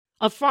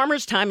A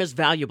farmer's time is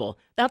valuable.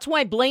 That's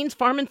why Blaine's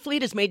Farm and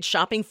Fleet has made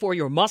shopping for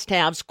your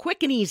must-haves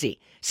quick and easy.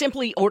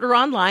 Simply order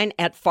online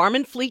at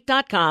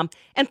farmandfleet.com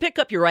and pick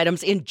up your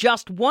items in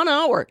just 1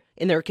 hour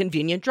in their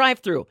convenient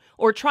drive-thru.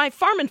 Or try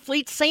Farm and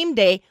Fleet's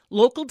same-day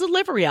local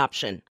delivery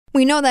option.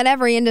 We know that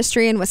every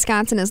industry in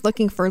Wisconsin is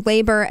looking for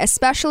labor,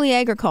 especially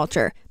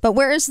agriculture. But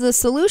where is the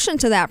solution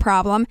to that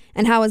problem,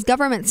 and how is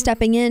government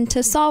stepping in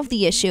to solve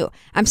the issue?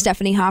 I'm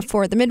Stephanie Hoff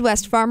for the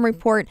Midwest Farm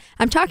Report.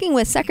 I'm talking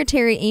with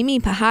Secretary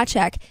Amy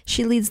Pachacek.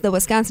 She leads the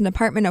Wisconsin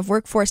Department of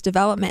Workforce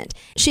Development.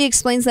 She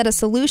explains that a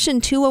solution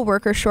to a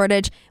worker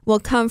shortage will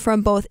come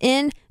from both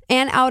in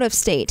and out of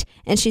state.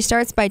 And she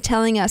starts by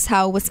telling us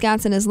how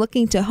Wisconsin is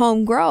looking to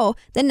home grow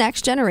the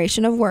next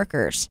generation of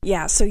workers.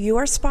 Yeah, so you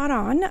are spot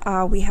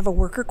on. We have a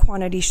worker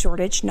quantity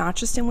shortage, not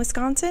just in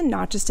Wisconsin,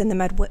 not just in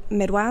the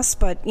Midwest,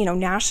 but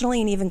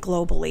nationally and even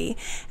globally.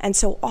 And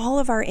so all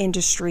of our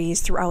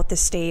industries throughout the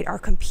state are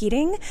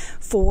competing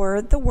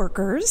for the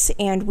workers.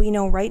 And we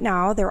know right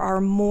now there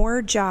are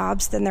more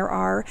jobs than there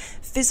are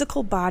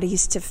physical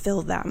bodies to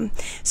fill them.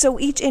 So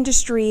each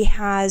industry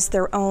has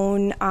their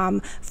own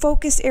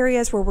focus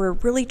areas where we're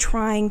really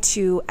trying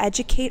to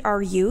educate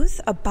our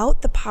youth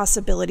about the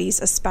possibilities,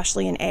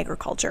 especially in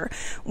agriculture.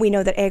 We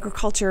know that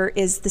agriculture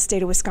is the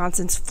state of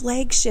Wisconsin's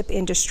flagship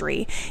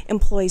industry,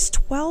 employs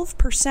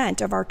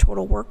 12% of our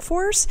total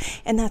workforce,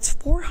 and that's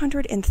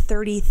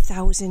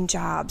 430,000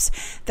 jobs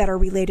that are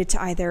related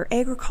to either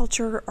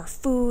agriculture or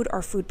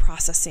food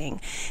processing.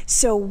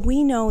 So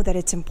we know that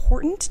it's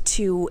important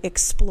to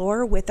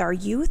explore with our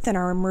youth and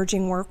our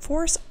emerging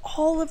workforce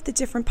all of the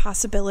different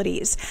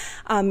possibilities.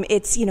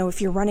 It's,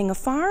 if you're running a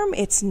farm,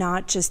 it's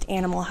not just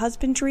animal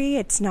husbandry.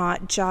 It's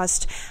not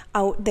just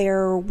out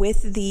there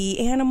with the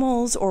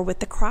animals or with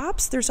the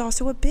crops. There's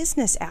also a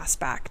business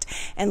aspect.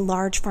 And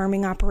large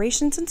farming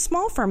operations and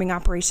small farming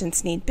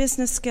operations need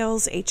business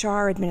skills,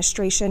 HR,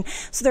 administration.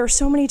 So there are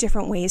so many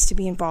different ways to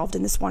be involved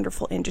in this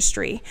wonderful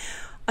industry.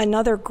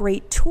 Another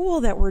great tool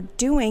that we're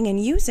doing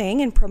and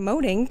using and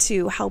promoting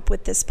to help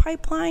with this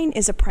pipeline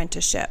is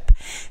apprenticeship.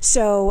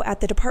 So at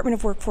the Department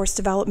of Workforce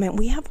Development,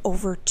 we have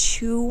over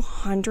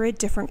 200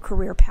 different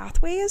career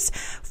pathways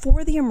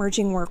for the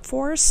emerging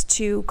workforce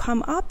to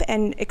come up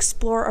and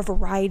explore a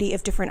variety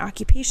of different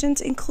occupations,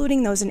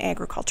 including those in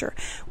agriculture.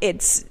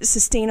 It's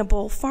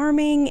sustainable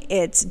farming,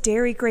 it's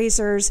dairy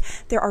grazers.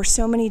 There are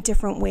so many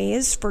different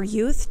ways for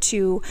youth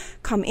to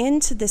come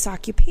into this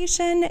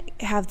occupation,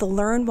 have the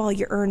learn while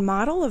you earn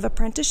model of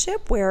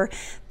apprenticeship where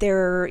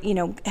they're,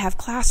 have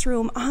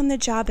classroom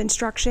on-the-job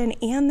instruction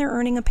and they're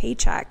earning a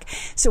paycheck.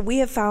 So we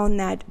have found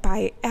that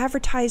by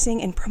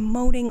advertising and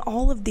promoting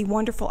all of the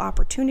wonderful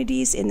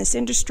opportunities in this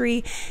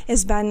industry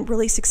has been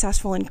really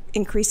successful in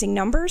increasing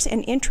numbers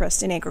and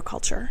interest in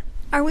agriculture.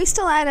 Are we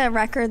still at a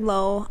record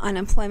low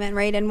unemployment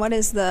rate, and what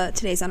is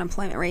today's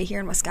unemployment rate here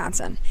in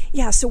Wisconsin?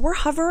 Yeah, so we're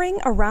hovering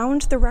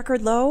around the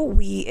record low.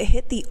 We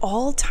hit the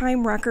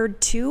all-time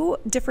record 2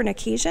 different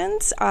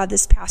occasions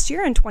this past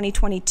year in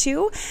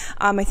 2022.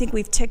 I think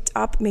we've ticked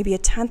up maybe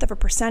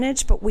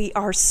 0.1%, but we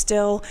are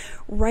still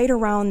right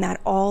around that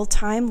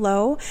all-time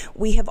low.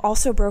 We have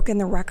also broken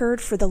the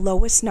record for the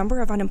lowest number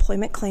of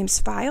unemployment claims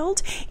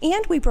filed,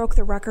 and we broke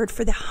the record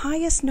for the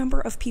highest number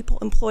of people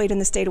employed in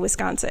the state of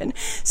Wisconsin.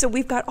 So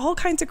we've got all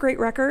kinds of great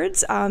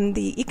records.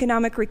 The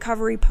economic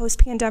recovery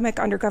post-pandemic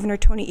under Governor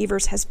Tony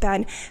Evers has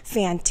been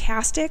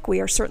fantastic. We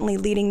are certainly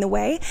leading the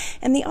way.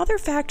 And the other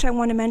fact I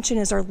want to mention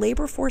is our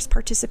labor force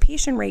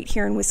participation rate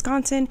here in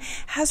Wisconsin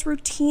has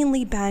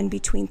routinely been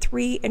between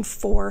 3 and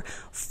 4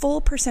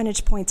 full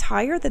percentage points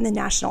higher than the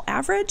national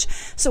average.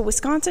 So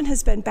Wisconsin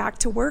has been back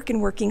to work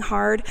and working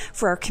hard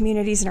for our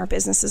communities and our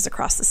businesses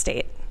across the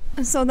state.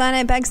 So then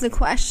it begs the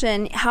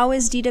question, how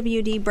is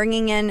DWD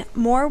bringing in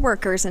more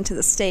workers into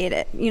the state,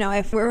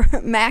 if we're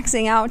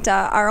maxing out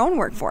our own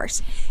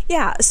workforce?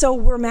 Yeah, so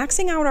we're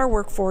maxing out our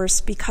workforce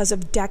because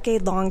of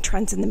decade-long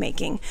trends in the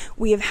making.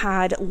 We have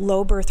had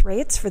low birth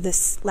rates for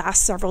this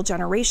last several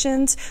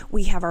generations.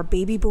 We have our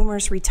baby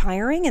boomers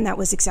retiring, and that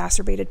was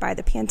exacerbated by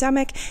the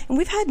pandemic. And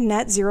we've had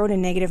net zero to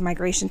negative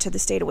migration to the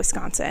state of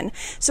Wisconsin.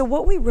 So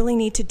what we really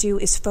need to do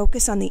is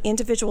focus on the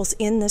individuals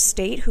in the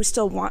state who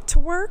still want to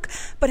work,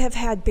 but have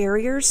had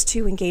barriers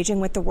to engaging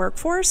with the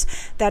workforce.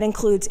 That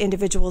includes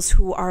individuals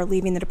who are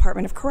leaving the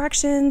Department of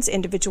Corrections,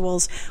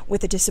 individuals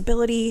with a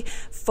disability,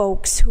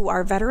 folks who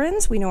are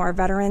veterans. We know our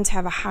veterans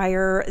have a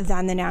higher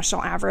than the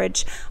national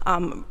average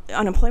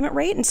unemployment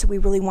rate, and so we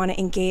really want to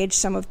engage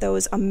some of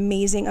those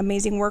amazing,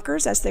 amazing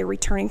workers as they're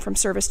returning from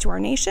service to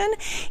our nation,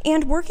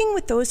 and working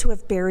with those who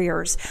have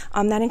barriers.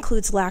 That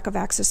includes lack of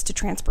access to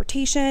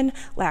transportation,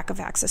 lack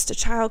of access to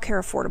childcare,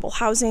 affordable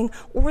housing,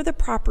 or the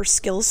proper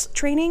skills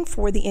training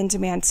for the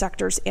in-demand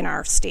sectors in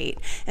our state.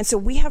 And so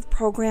we have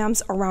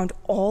programs around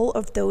all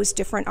of those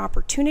different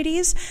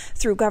opportunities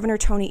through Governor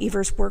Tony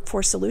Evers'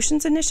 Workforce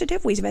Solutions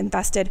Initiative. We've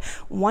invested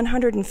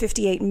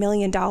 $158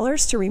 million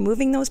to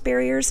removing those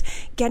barriers,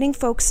 getting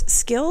folks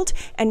skilled,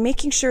 and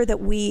making sure that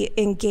we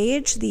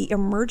engage the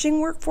emerging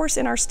workforce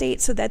in our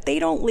state so that they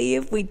don't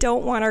leave. We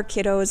don't want our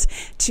kiddos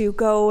to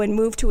go and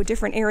move to a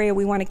different area.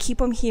 We want to keep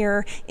them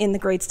here in the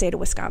great state of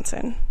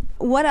Wisconsin.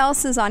 What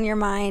else is on your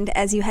mind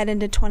as you head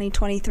into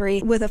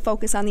 2023 with a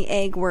focus on the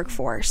ag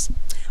workforce?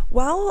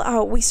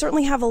 Well, we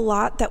certainly have a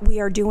lot that we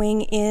are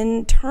doing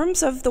in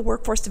terms of the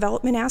workforce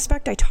development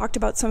aspect. I talked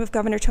about some of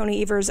Governor Tony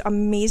Evers'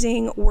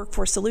 amazing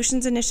workforce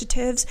solutions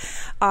initiatives.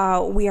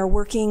 We are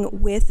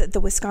working with the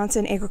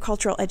Wisconsin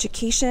Agricultural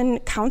Education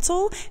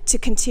Council to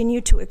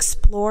continue to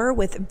explore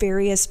with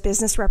various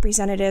business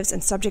representatives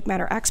and subject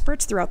matter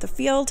experts throughout the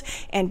field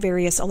and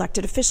various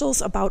elected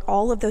officials about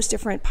all of those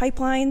different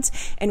pipelines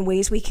and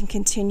ways we can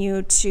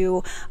continue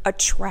to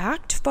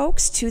attract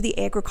folks to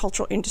the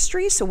agricultural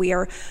industry. So we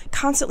are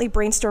constantly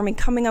brainstorming,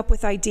 coming up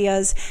with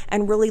ideas,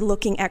 and really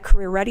looking at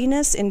career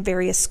readiness in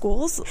various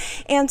schools.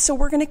 And so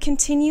we're going to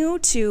continue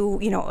to,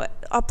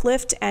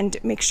 uplift and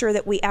make sure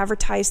that we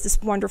advertise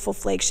this wonderful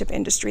flagship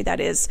industry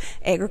that is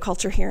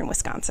agriculture here in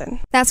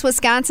Wisconsin. That's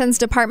Wisconsin's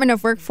Department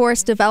of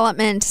Workforce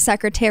Development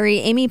Secretary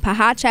Amy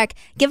Pachacek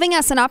giving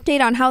us an update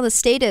on how the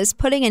state is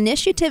putting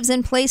initiatives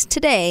in place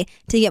today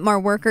to get more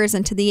workers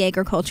into the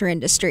agriculture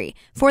industry.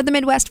 For the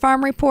Midwest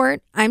Farm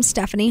Report, I'm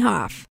Stephanie Hoff.